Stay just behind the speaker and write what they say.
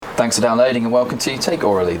Thanks for downloading and welcome to Take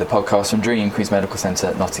Orally, the podcast from Dream Queen's Medical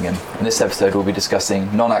Centre, Nottingham. In this episode we'll be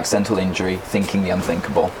discussing non-accidental injury, thinking the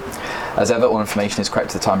unthinkable. As ever, all information is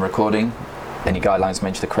correct at the time of recording. Any guidelines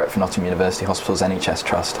mentioned are correct for Nottingham University Hospital's NHS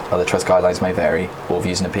Trust. Other trust guidelines may vary. All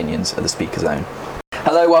views and opinions are the speaker's own.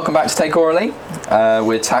 Hello, welcome back to Take Orally.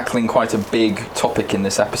 We're tackling quite a big topic in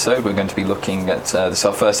this episode. We're going to be looking at, this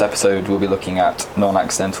our first episode, we'll be looking at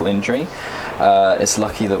non-accidental injury. It's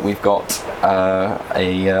lucky that we've got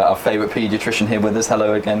our favourite paediatrician here with us.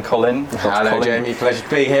 Hello again, Colin. Hello, Colin. Jamie, pleasure to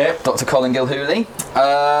be here. Dr. Colin Gilhooly.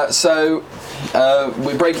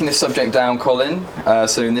 We're breaking this subject down, Colin.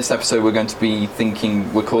 So in this episode we're going to be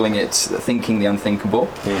we're calling it Thinking the Unthinkable.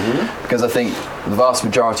 Mm-hmm. Because I think the vast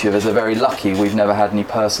majority of us are very lucky we've never had any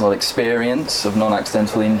personal experience of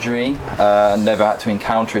non-accidental injury, never had to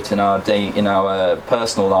encounter it in our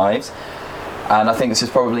personal lives. And I think this is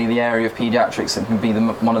probably the area of paediatrics that can be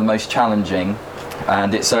one of the most challenging,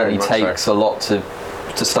 and it certainly takes a lot to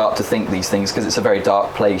start to think these things, because it's a very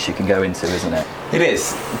dark place you can go into, isn't it? It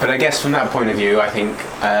is, but I guess from that point of view, I think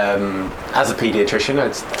as a paediatrician,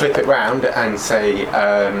 I'd flip it round and say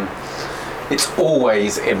it's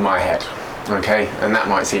always in my head, okay? And that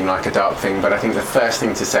might seem like a dark thing, but I think the first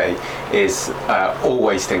thing to say is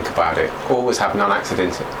always think about it. Always have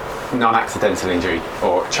non-accidental injury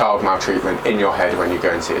or child maltreatment in your head when you go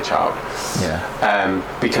and see a child. Yeah.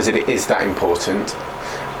 Because it is that important,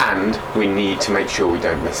 and we need to make sure we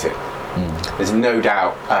don't miss it. There's no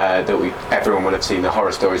doubt that everyone will have seen the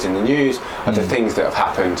horror stories in the news of the things that have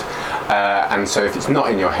happened, and so if it's not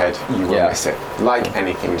in your head, you will miss it. Like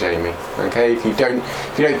anything, Jamie. Okay, if you don't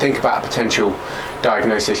think about a potential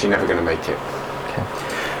diagnosis, you're never going to make it. Okay.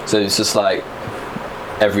 So it's just like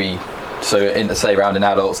say around in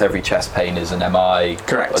adults, every chest pain is an MI.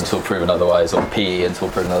 Correct. Until proven otherwise, or PE until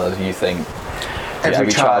proven otherwise. You think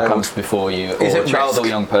every child comes before you, or a child or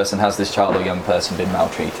young person, has this child or young person been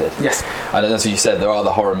maltreated? Yes. And as you said, there are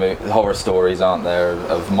the horror stories, aren't there,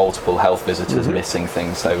 of multiple health visitors missing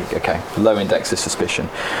things. So, okay, low index of suspicion.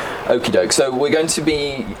 Okie doke. So we're going to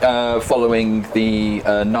be following the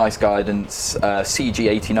NICE guidance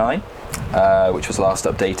CG89. Which was last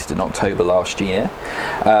updated in October last year,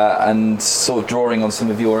 and sort of drawing on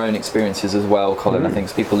some of your own experiences as well, Colin. I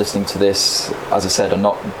think people listening to this, as I said,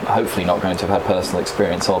 are hopefully not going to have had personal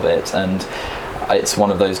experience of it, and it's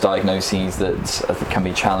one of those diagnoses that can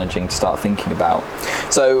be challenging to start thinking about.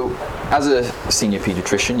 So as a senior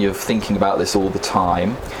paediatrician, you're thinking about this all the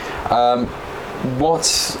time.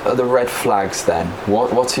 What are the red flags then?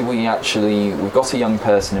 What are we've got a young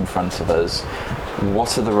person in front of us.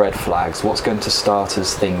 What are the red flags? What's going to start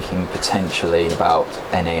us thinking potentially about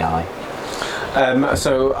NAI?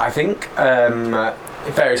 So I think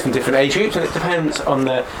it varies from different age groups, and it depends on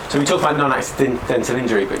so we talk about non-accidental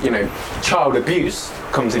injury, but child abuse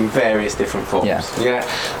comes in various different forms. Yeah.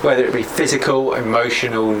 Whether it be physical,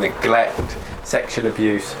 emotional, neglect, sexual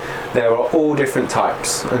abuse, there are all different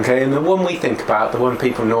types, okay? And the one we think about, the one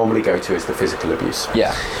people normally go to, is the physical abuse.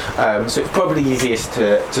 Yeah. So it's probably easiest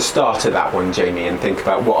to start at that one, Jamie, and think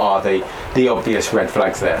about what are the obvious red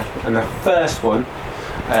flags there. And the first one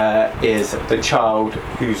is the child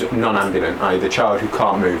who's non-ambulant, i.e. the child who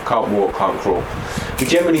can't move, can't walk, can't crawl. We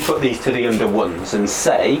generally put these to the under ones and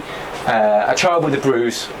say a child with a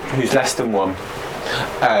bruise who's less than one,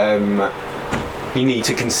 you need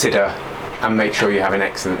to consider and make sure you have an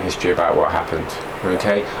excellent history about what happened.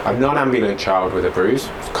 Okay, a non-ambulant child with a bruise,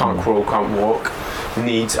 can't crawl, can't walk,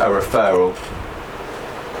 needs a referral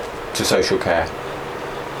to social care.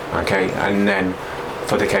 Okay, and then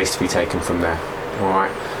for the case to be taken from there. All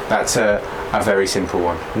right, that's a very simple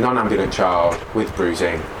one. Non-ambulant child with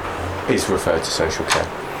bruising is referred to social care.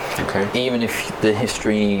 Okay, even if the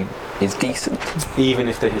history is decent. Even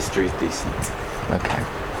if the history is decent. Okay.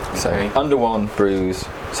 So under one, bruise,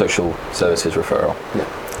 social services referral. Yeah.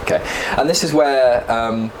 Okay. And this is where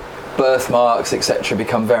birthmarks, etc.,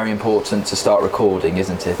 become very important to start recording,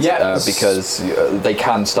 isn't it? Yeah. Because they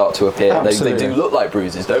can start to appear. They do look like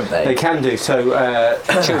bruises, don't they? They can do. So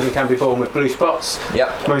children can be born with blue spots.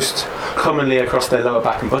 Yep. Most commonly across their lower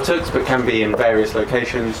back and buttocks, but can be in various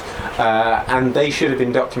locations. And they should have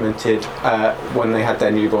been documented when they had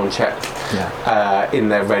their newborn check in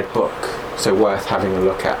their red book. So worth having a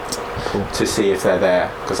look at to see if they're there,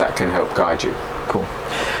 because that can help guide you. Cool.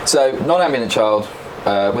 So non-ambulant child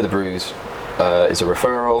with a bruise is a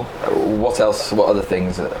referral. What else? What other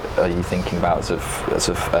things are you thinking about as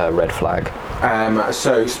of red flag?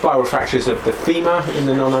 So spiral fractures of the femur in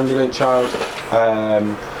the non-ambulant child are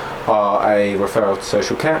a referral to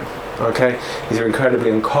social care. Okay, these are incredibly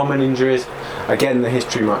uncommon injuries. Again, the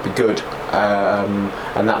history might be good,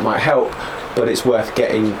 and that might help. but it's worth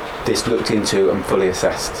getting this looked into and fully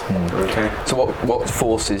assessed. Okay. So what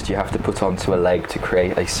forces do you have to put onto a leg to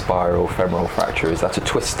create a spiral femoral fracture? Is that a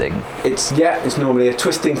twisting? It's normally a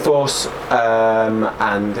twisting force,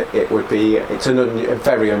 and it's a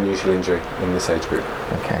very unusual injury in this age group.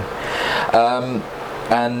 Okay.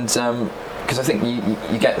 Because I think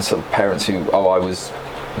you get sort of parents who, I was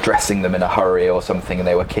dressing them in a hurry or something and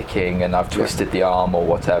they were kicking and I've twisted the arm or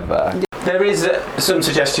whatever. There is some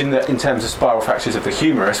suggestion that in terms of spiral fractures of the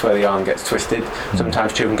humerus, where the arm gets twisted,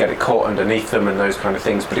 sometimes children get it caught underneath them and those kind of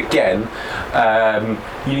things. But again,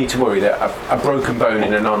 you need to worry that a broken bone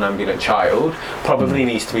in a non-ambulant child probably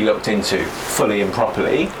needs to be looked into fully and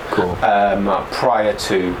properly prior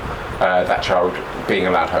to that child being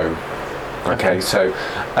allowed home. Okay, so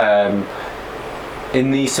in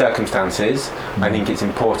these circumstances, I think it's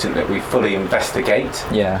important that we fully investigate.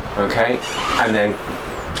 Yeah. Okay, and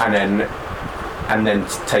then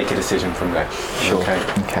take a decision from there. Sure.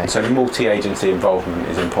 Okay. So multi-agency involvement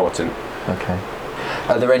is important. Okay.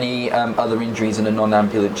 Are there any other injuries in a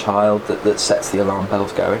non-ambulant child that sets the alarm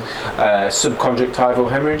bells going? Subconjunctival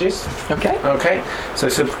hemorrhages. Okay. Okay. So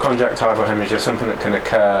subconjunctival hemorrhage is something that can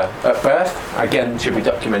occur at birth. Again, should be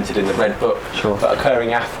documented in the Red Book. Sure. But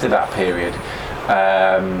occurring after that period,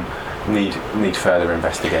 need further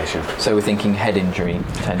investigation. So we're thinking head injury.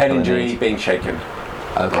 Head injury, being shaken.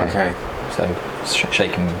 Okay. So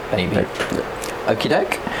shaken baby. Yeah. Okie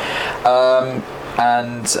doke.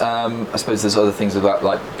 And I suppose there's other things about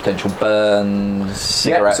like potential burns,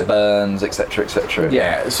 cigarette burns, etc., etc.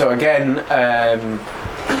 Yeah. So again,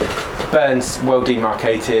 burns well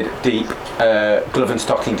demarcated, deep, glove and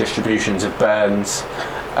stocking distributions of burns,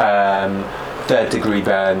 third-degree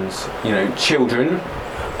burns. Children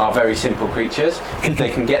are very simple creatures. If they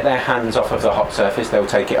can get their hands off of the hot surface, they'll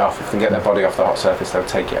take it off. If they can get their body off the hot surface, they'll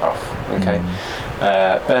take it off. Okay.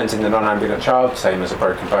 Burns in the non-ambulant child, same as a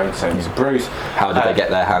broken bone, same as a bruise. How did they get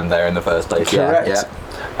their hand there in the first place? Correct. Yeah.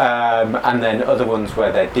 And then other ones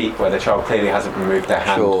where they're deep, where the child clearly hasn't removed their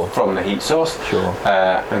hand from the heat source. Sure.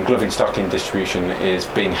 And glove and stocking distribution is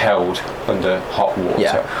being held under hot water.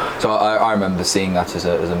 Yeah. So I remember seeing that as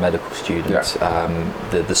a medical student. Yeah.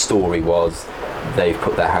 The story was they've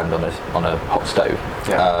put their hand on a hot stove,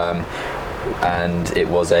 and it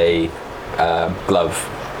was a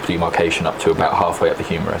glove demarcation up to about halfway up the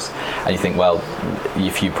humerus, and you think, well,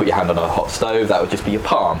 if you put your hand on a hot stove, that would just be your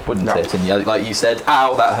palm, wouldn't it? And like you said,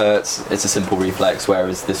 ow, that hurts. It's a simple reflex,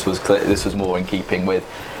 whereas this was more in keeping with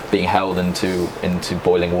being held into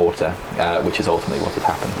boiling water, which is ultimately what had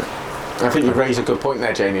happened. I think you raise a good point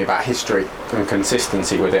there, Jamie, about history and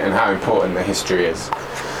consistency with it and how important the history is.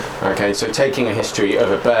 Okay, so taking a history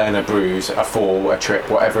of a burn, a bruise, a fall, a trip,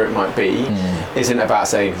 whatever it might be, isn't about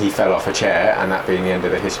saying he fell off a chair and that being the end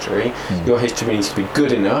of the history. Your history needs to be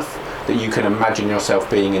good enough that you can imagine yourself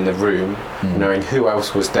being in the room, knowing who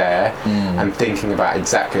else was there, and thinking about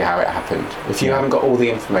exactly how it happened. If you haven't got all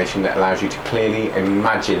the information that allows you to clearly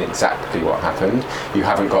imagine exactly what happened, you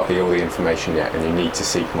haven't got all the information yet, and you need to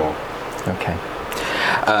seek more. Okay.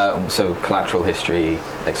 So collateral history,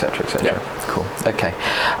 etc., etc. Yeah. Cool. Okay.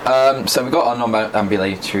 So we've got our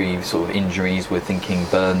non-ambulatory sort of injuries. We're thinking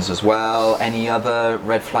burns as well. Any other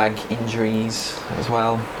red flag injuries as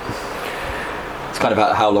well? It's kind of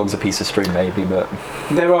about how long's a piece of string, maybe, but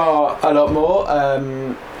there are a lot more.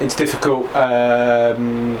 It's difficult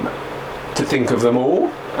to think of them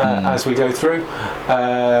all as we go through.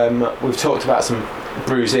 We've talked about some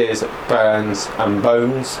bruises, burns and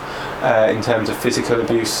bones. In terms of physical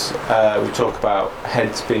abuse, we talk about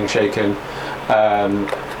heads being shaken.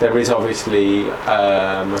 There is obviously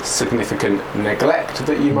significant neglect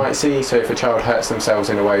that you might see. So if a child hurts themselves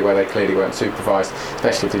in a way where they clearly weren't supervised,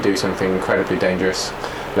 especially if they do something incredibly dangerous,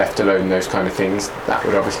 left alone, those kind of things, that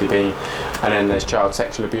would obviously be. And then there's child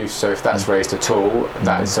sexual abuse. So if that's raised at all,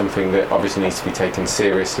 that is something that obviously needs to be taken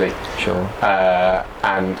seriously. Sure.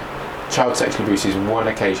 And child sexual abuse is one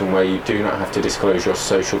occasion where you do not have to disclose your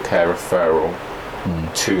social care referral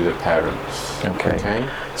to the parents. Okay.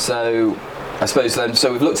 So I suppose then,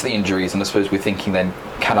 so we've looked at the injuries, and I suppose we're thinking then,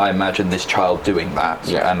 can I imagine this child doing that?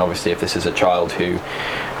 Yeah. And obviously if this is a child who,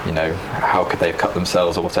 how could they have cut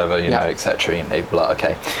themselves or whatever, etc.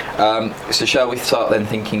 Okay. So shall we start then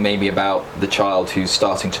thinking maybe about the child who's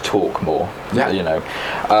starting to talk more,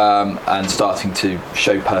 and starting to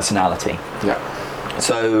show personality? Yeah.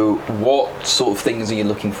 So what sort of things are you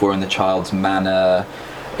looking for in the child's manner,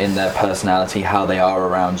 in their personality, how they are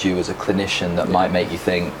around you as a clinician that might make you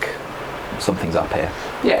think something's up here?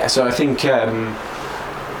 Yeah, so I think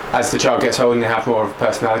as the child gets older and they have more of a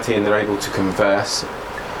personality and they're able to converse,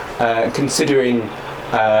 considering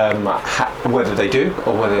whether they do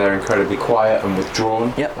or whether they're incredibly quiet and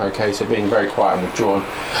withdrawn. Yep. Okay, so being very quiet and withdrawn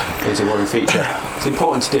is a worrying feature. It's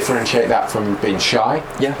important to differentiate that from being shy.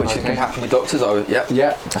 Yeah, which can happen with doctors.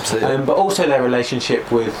 Yeah, absolutely. But also their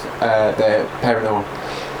relationship with their parent or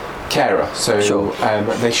carer. So Sure.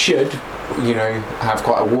 they should, have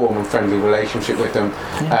quite a warm and friendly relationship with them.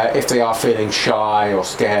 If they are feeling shy or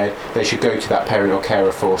scared, they should go to that parent or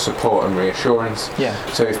carer for support and reassurance. Yeah.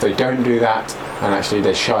 So if they don't do that, and actually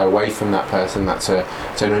they shy away from that person, it's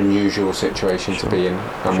an unusual situation to be in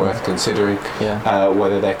and worth considering. Yeah.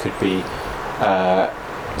 Whether there could be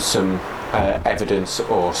some evidence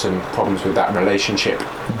or some problems with that relationship.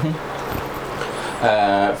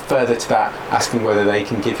 Further to that, asking whether they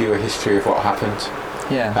can give you a history of what happened.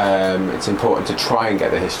 Yeah. It's important to try and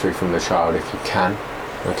get the history from the child if you can.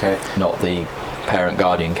 Okay. Not the parent,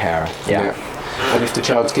 guardian, carer. Yeah. And if the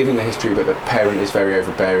child's giving the history but the parent is very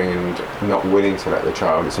overbearing and not willing to let the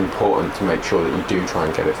child, it's important to make sure that you do try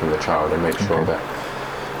and get it from the child and make sure that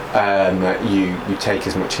you take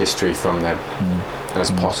as much history from them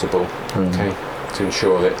as possible. Okay. To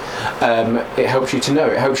ensure that it helps you to know,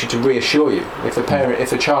 it helps you to reassure you. If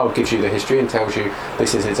the child gives you the history and tells you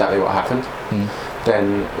this is exactly what happened,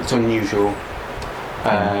 then it's unusual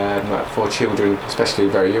for children, especially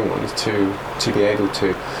very young ones, to be able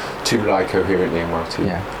to lie coherently and well to you.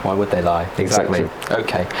 Yeah. Why would they lie? Exactly.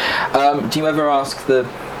 Okay. Do you ever ask the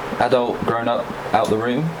adult grown up out the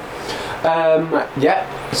room? Yeah,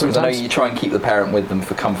 sometimes. I know you try and keep the parent with them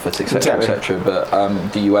for comfort, etc., Exactly. etc.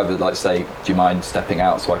 But do you ever say, do you mind stepping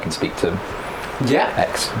out so I can speak to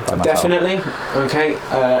X by myself? Definitely. Okay.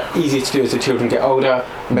 Easy to do as the children get older.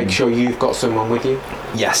 Make sure you've got someone with you.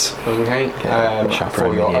 Yes. Okay.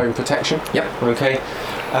 For your own protection. Yep. Okay.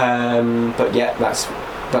 But yeah,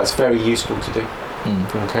 that's very useful to do.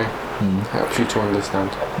 Okay. Helps you to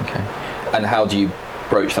understand. Okay. And how do you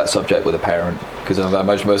broach that subject with a parent? Because I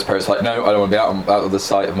imagine most parents are like, no, I don't want to be out of the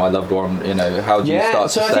sight of my loved one. How do you start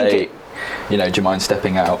to say, do you mind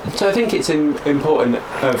stepping out? So I think it's important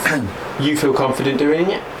of you feel confident doing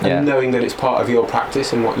it and knowing that it's part of your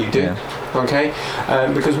practice and what you do. Yeah. Okay,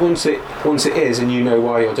 because once it is and you know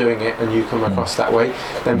why you're doing it and you come across that way,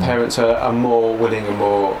 then parents are more willing and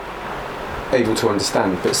more able to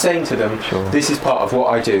understand. But saying to them, this is part of what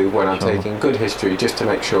I do when I'm taking good history, just to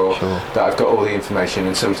make sure that I've got all the information,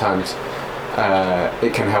 and sometimes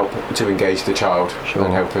it can help to engage the child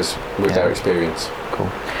and help us with their experience.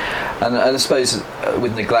 Cool. And I suppose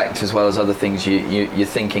with neglect as well as other things, you're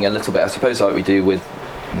thinking a little bit, I suppose, like we do with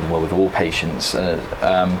all patients.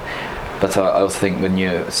 But I also think when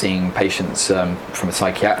you're seeing patients from a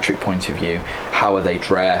psychiatric point of view, how are they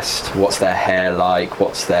dressed? What's their hair like?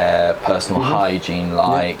 What's their personal hygiene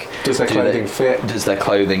like? Yeah. Does their clothing fit? Does their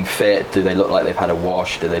clothing fit? Do they look like they've had a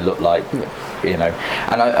wash? Do they look like, And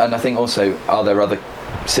I think also, are there other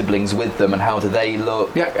siblings with them, and how do they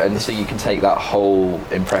look? Yeah. And so you can take that whole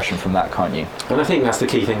impression from that, can't you? And I think that's the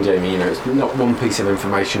key thing, Jamie. It's not one piece of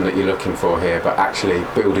information that you're looking for here, but actually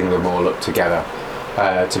building them all up together.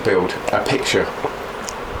 To build a picture.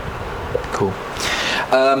 Cool.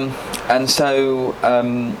 And so,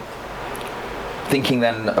 thinking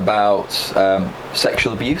then about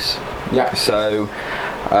sexual abuse. Yeah. So,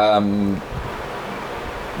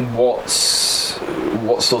 what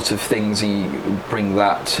sort of things you bring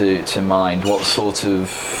that to mind? What sort of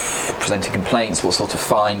presenting complaints? What sort of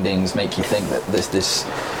findings make you think that this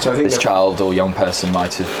child or young person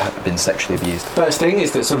might have been sexually abused? First thing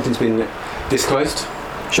is that something's been disclosed.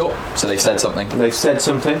 Sure. So they've said something. They've said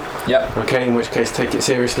something. Yep. Okay. In which case, take it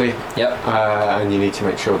seriously. Yep. And you need to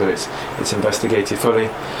make sure that it's investigated fully.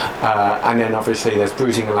 And then obviously there's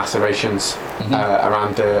bruising and lacerations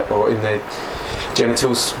around or in the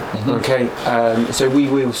genitals. Okay. So we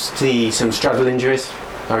will see some straddle injuries.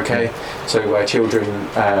 Okay. So where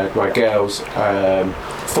where girls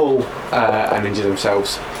fall and injure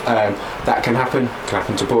themselves. That can happen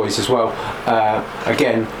to boys as well.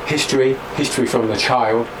 Again, history from the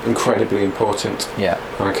child, incredibly important. Yeah.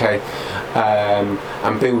 Okay.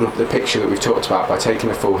 And build up the picture that we've talked about by taking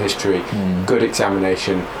a full history, good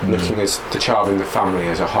examination, looking at the child and the family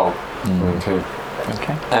as a whole. Okay.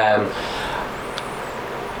 Okay.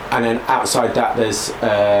 And then outside that, there's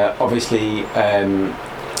obviously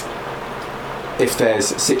if there's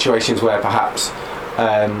situations where perhaps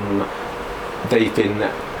they've been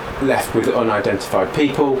left with unidentified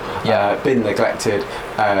people, been neglected,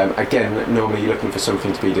 again, normally you're looking for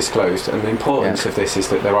something to be disclosed. And the importance of this is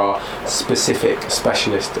that there are specific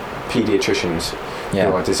specialist paediatricians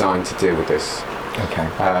who are designed to deal with this,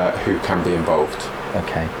 who can be involved.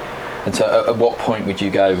 Okay. And so, at what point would you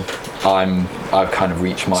go? I've kind of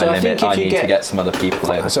reached my limit. I need to get some other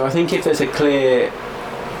people in. So I think if there's a clear,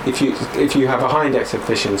 if you have a high index of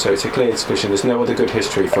suspicion, so it's a clear suspicion, there's no other good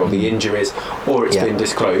history for the injuries, or it's been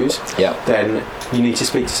disclosed. Then you need to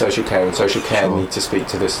speak to social care, and social care need to speak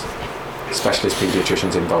to this specialist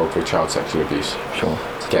paediatricians involved with child sexual abuse.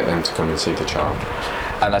 To get them to come and see the child.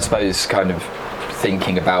 And I suppose, kind of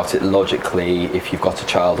thinking about it logically, if you've got a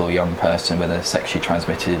child or young person with a sexually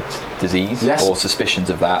transmitted disease or suspicions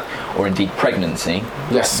of that, or indeed pregnancy,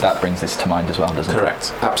 that brings this to mind as well, doesn't it?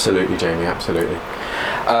 Correct. Absolutely, Jamie, absolutely.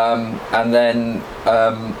 And then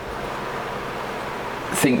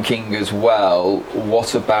thinking as well,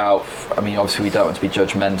 what about, I mean, obviously we don't want to be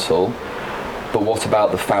judgmental, but what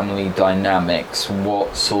about the family dynamics?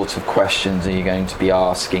 What sort of questions are you going to be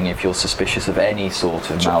asking if you're suspicious of any sort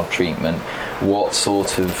of maltreatment? What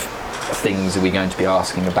sort of things are we going to be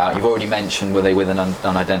asking about? You've already mentioned, were they with an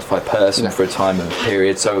unidentified person for a time and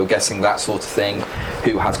period, so we're guessing that sort of thing,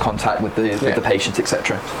 who has contact with the patient,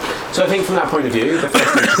 etc. So I think from that point of view, the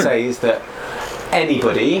first thing to say is that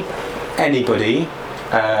anybody can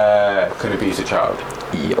abuse a child.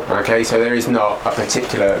 Okay, so there is not a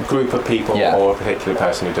particular group of people or a particular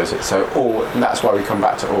person who does it. So that's why we come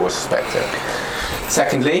back to always suspect it.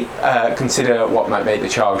 Secondly, consider what might make the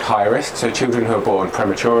child high risk. So children who are born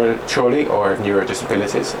prematurely or have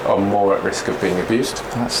neurodisabilities are more at risk of being abused.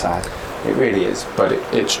 That's sad. It really is, but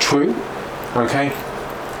it's true. Okay.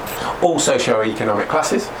 All socio-economic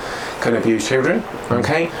classes can abuse children,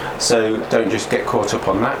 okay? So don't just get caught up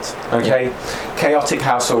on that, okay? Chaotic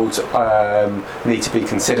households need to be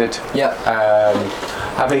considered.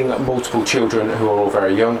 Having multiple children who are all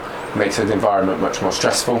very young makes the environment much more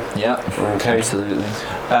stressful. Okay. Absolutely.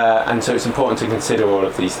 And so it's important to consider all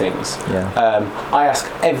of these things. I ask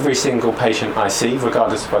every single patient I see,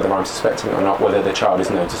 regardless of whether I'm suspecting it or not, whether the child is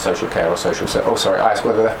known to social care or I ask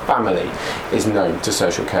whether the family is known to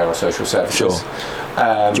social care or social services.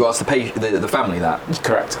 Do you ask the family that?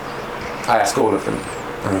 Correct. I ask all of them.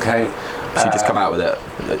 Okay. So you just come out with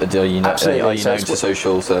it. Are you known to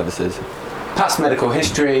social services? Past medical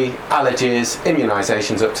history, allergies,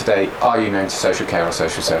 immunisations up to date. Are you known to social care or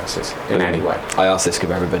social services in any way? I ask this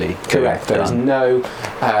of everybody. Correct. There is no...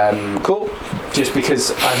 cool. Just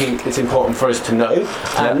because I think it's important for us to know,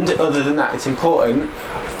 and other than that, it's important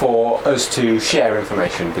for us to share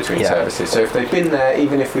information between services. So if they've been there,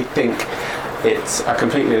 even if we think it's a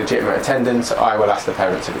completely legitimate attendance, I will ask the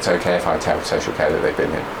parents if it's okay if I tell social care that they've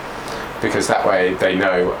been here. Because that way they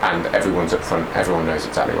know, and everyone's up front, everyone knows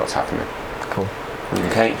exactly what's happening. Cool.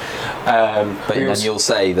 Okay. But then you'll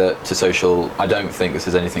say that to social, I don't think this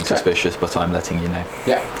is anything suspicious, but I'm letting you know.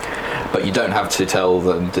 But you don't have to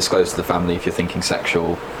disclose to the family if you're thinking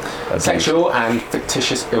sexual abuse. Sexual and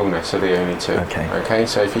fictitious illness are the only two. Okay,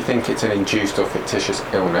 so if you think it's an induced or fictitious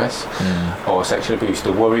illness or sexual abuse,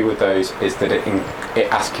 the worry with those is that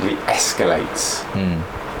it actually escalates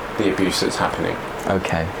the abuse that's happening.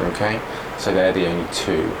 Okay. So they're the only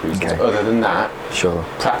two reasons. Other than that,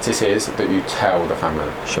 practice is that you tell the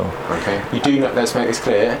family. Okay. You do not. Let's make this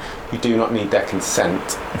clear. You do not need their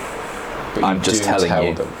consent. But I'm just telling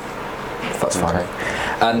you. Them. That's fine.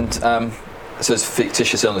 And so it's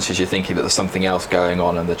fictitious illnesses. You're thinking that there's something else going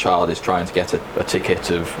on, and the child is trying to get a ticket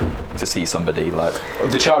to see somebody, like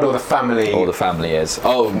the child or the family. Or the family is.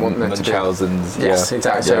 Munchausen's. Yes,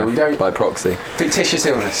 exactly. So we don't by proxy. Fictitious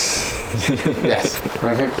illness. Yes.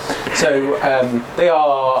 Okay. So they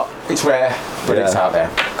are. It's rare, but it's out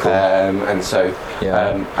there. Cool. And so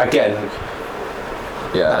again,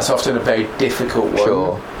 that's often a very difficult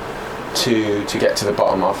one. To get to the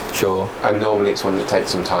bottom of. And normally it's one that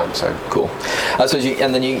takes some time, so. Cool. I suppose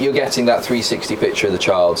and then you're getting that 360 picture of the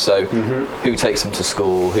child, so who takes them to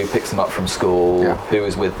school, who picks them up from school, who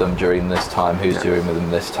is with them during this time, who's doing with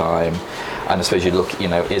them this time, and I suppose you look,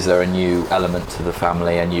 is there a new element to the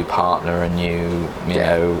family, a new partner, a new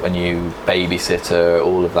babysitter,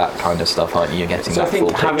 all of that kind of stuff, aren't you? You're getting that full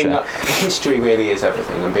picture. So I think having that history really is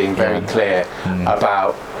everything, and being very clear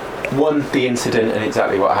about one, the incident and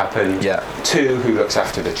exactly what happened. Two, who looks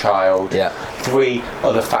after the child. Three,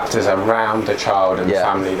 other factors around the child and the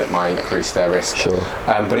family that might increase their risk.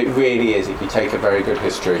 But it really is, if you take a very good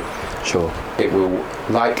history, it will,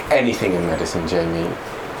 like anything in medicine, Jamie,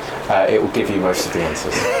 it will give you most of the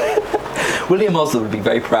answers. William Osler would be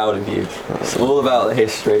very proud of you. It's all about the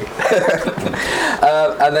history.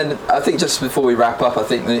 And then I think just before we wrap up, I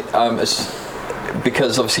think that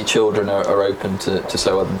because obviously children are open to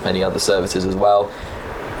so many other services as well.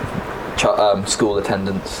 School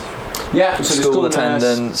attendance. Yeah, so school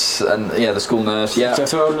attendance and the school nurse. So I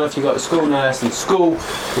don't know if you've got the school nurse, and school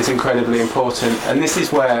is incredibly important. And this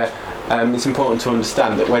is where it's important to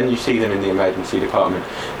understand that when you see them in the emergency department,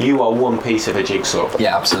 you are one piece of a jigsaw.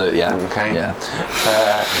 Yeah, absolutely. Yeah. Okay. Yeah.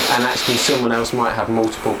 And actually, someone else might have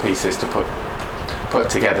multiple pieces to put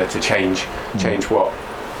together to change what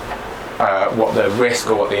the risk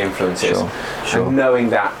or what the influence is. Sure. And knowing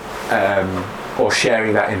that or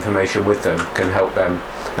sharing that information with them can help them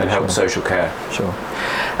and help social care. Sure.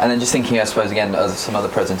 And then just thinking, I suppose, again, as some other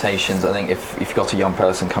presentations, I think if you've got a young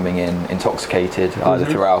person coming in intoxicated, either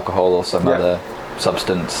through alcohol or some other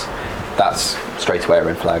substance, that's straight away a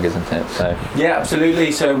red flag, isn't it? So yeah,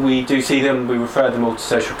 absolutely. So we do see them, we refer them all to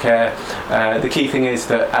social care. The key thing is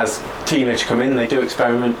that as teenagers come in, they do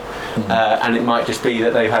experiment, and it might just be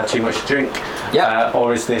that they've had too much to drink,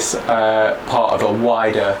 or is this part of a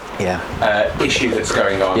wider issue that's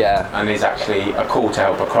going on, and is actually a call to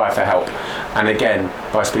help, a cry for help. And again,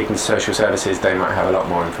 by speaking to social services, they might have a lot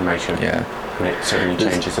more information. And it certainly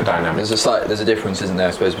changes the dynamic. There's a difference, isn't there,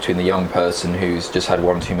 I suppose, between the young person who's just had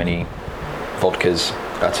one too many vodkas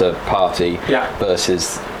at a party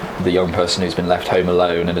versus the young person who's been left home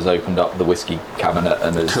alone and has opened up the whiskey cabinet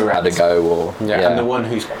and has had a go, or and the one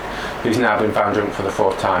who's now been found drunk for the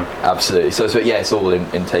fourth time. Absolutely. So it's all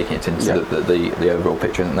in taking it into the overall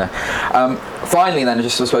picture, isn't there? Finally, then,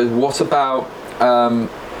 just I suppose, what about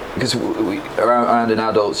because around in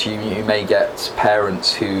adults, you may get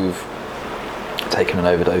parents who've taken an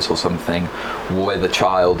overdose or something with a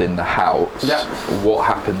child in the house. What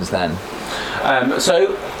happens then?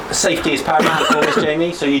 So safety is paramount for us,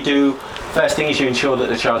 Jamie. So first thing is you ensure that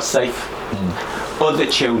the child's safe. Other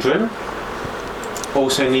children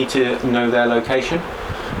also need to know their location.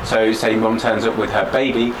 So say mum turns up with her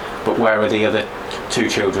baby, but where are the other two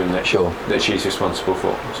children that she's responsible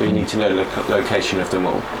for? So you need to know the location of them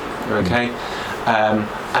all. Okay.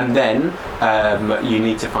 And then you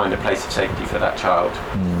need to find a place of safety for that child.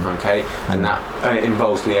 Okay, and that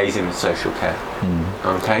involves liaising with social care.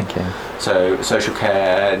 Okay. So social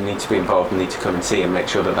care need to be involved and need to come and see and make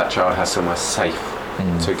sure that child has somewhere safe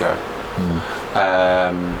to go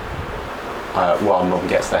while mum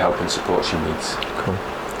gets the help and support she needs. Cool.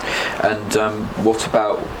 And what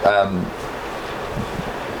about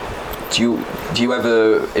do you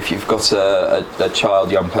ever, if you've got a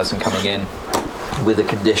young person coming in with a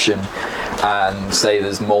condition, and say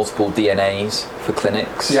there's multiple DNAs for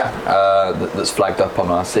clinics that's flagged up on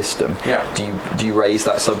our system, do you raise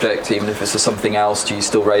that subject even if it's something else? Do you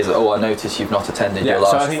still raise it? I notice you've not attended your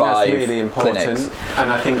last 5 clinics. So I think that's really important,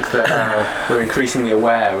 and I think that we're increasingly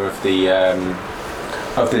aware of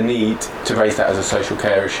the need to raise that as a social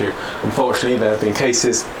care issue. Unfortunately, there have been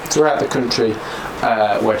cases throughout the country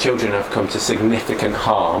where children have come to significant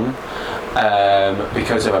harm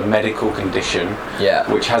because of a medical condition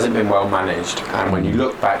which hasn't been well managed, and when you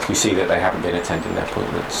look back you see that they haven't been attending their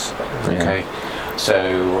appointments. Okay,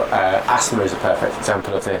 so asthma is a perfect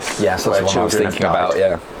example of this. Yes, that's what I was thinking about.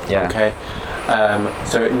 Okay,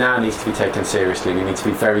 so it now needs to be taken seriously. We need to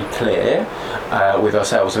be very clear with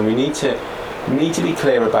ourselves, and we need to be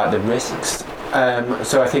clear about the risks.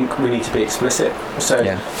 So I think we need to be explicit. So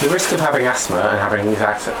the risk of having asthma and having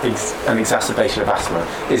an exacerbation of asthma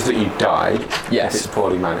is that you die if it's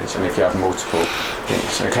poorly managed and if you have multiple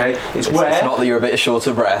things. Okay, it's rare. It's not that you're a bit short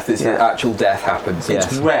of breath. It's that actual death happens.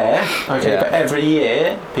 It's rare. Okay, but every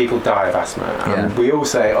year people die of asthma, and we all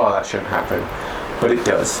say, "Oh, that shouldn't happen." But it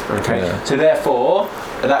does, okay? So therefore,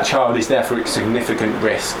 that child is therefore at significant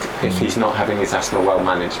risk if he's not having his asthma well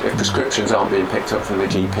managed, if prescriptions aren't being picked up from the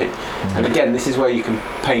GP. And again, this is where you can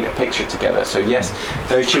paint a picture together. So yes,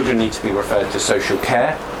 those children need to be referred to social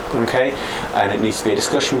care, okay? And it needs to be a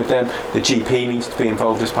discussion with them. The GP needs to be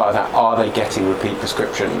involved as part of that. Are they getting repeat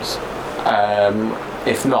prescriptions?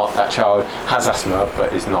 If not, that child has asthma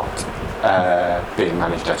but is not being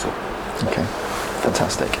managed at all. Okay,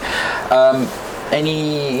 fantastic.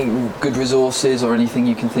 Any good resources or anything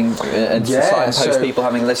you can think and signpost people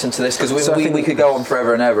having listened to this? Because we could go on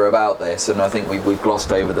forever and ever about this, and I think we've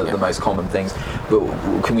glossed over the most common things. But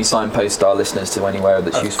can we signpost our listeners to anywhere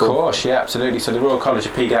that's useful? Of course, yeah, absolutely. So the Royal College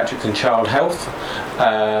of Paediatrics and Child Health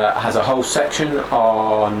has a whole section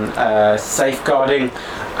on safeguarding,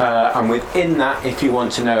 and within that, if you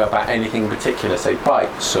want to know about anything in particular, say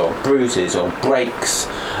bites or bruises or breaks,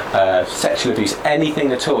 sexual abuse,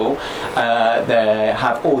 anything at all, they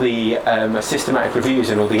have all the systematic reviews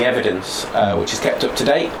and all the evidence which is kept up to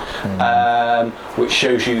date, which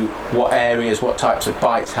shows you what areas, what types of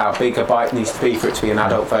bites, how big a bite needs to be for it to be an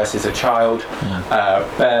adult versus a child.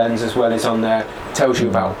 Burns as well is on there. Tells you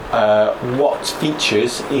about what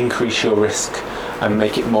features increase your risk and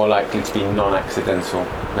make it more likely to be non-accidental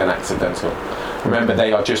than accidental. Remember,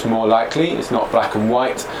 they are just more likely. It's not black and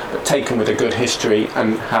white, but taken with a good history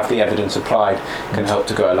and have the evidence applied can help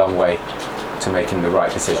to go a long way to making the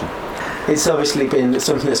right decision. It's obviously been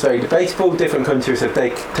something that's very debatable. Different countries have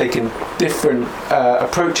taken different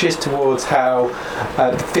approaches towards how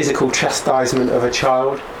the physical chastisement of a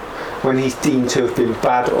child when he's deemed to have been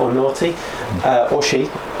bad or naughty, or she.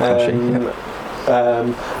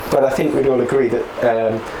 But I think we'd all agree that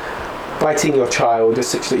biting your child is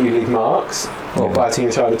such that you leave marks, or biting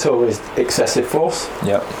your child at all is excessive force.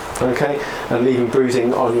 Yep. Okay, and leaving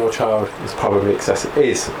bruising on your child is probably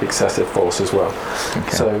excessive force as well.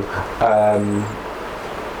 Okay. So,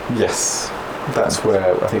 yes, that's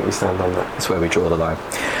where I think we stand on that. That's where we draw the line.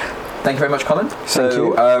 Thank you very much, Colin. Thank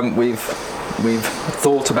you. We've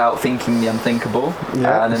thought about thinking the unthinkable,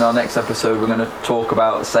 and in our next episode we're going to talk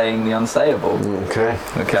about saying the unsayable. Okay.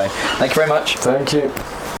 Thank you very much. Thank you.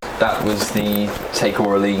 That was the Take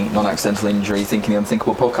Orally Non-Accidental Injury Thinking the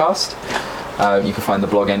Unthinkable podcast. You can find the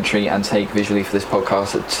blog entry and take visually for this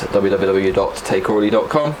podcast at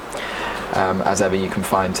www.takeorally.com. As ever, you can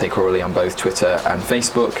find Take Orally on both Twitter and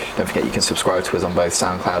Facebook. Don't forget you can subscribe to us on both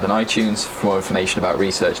SoundCloud and iTunes. For more information about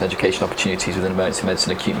research and education opportunities within emergency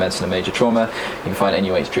medicine, acute medicine and major trauma, you can find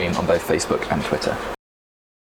NUH Dream on both Facebook and Twitter.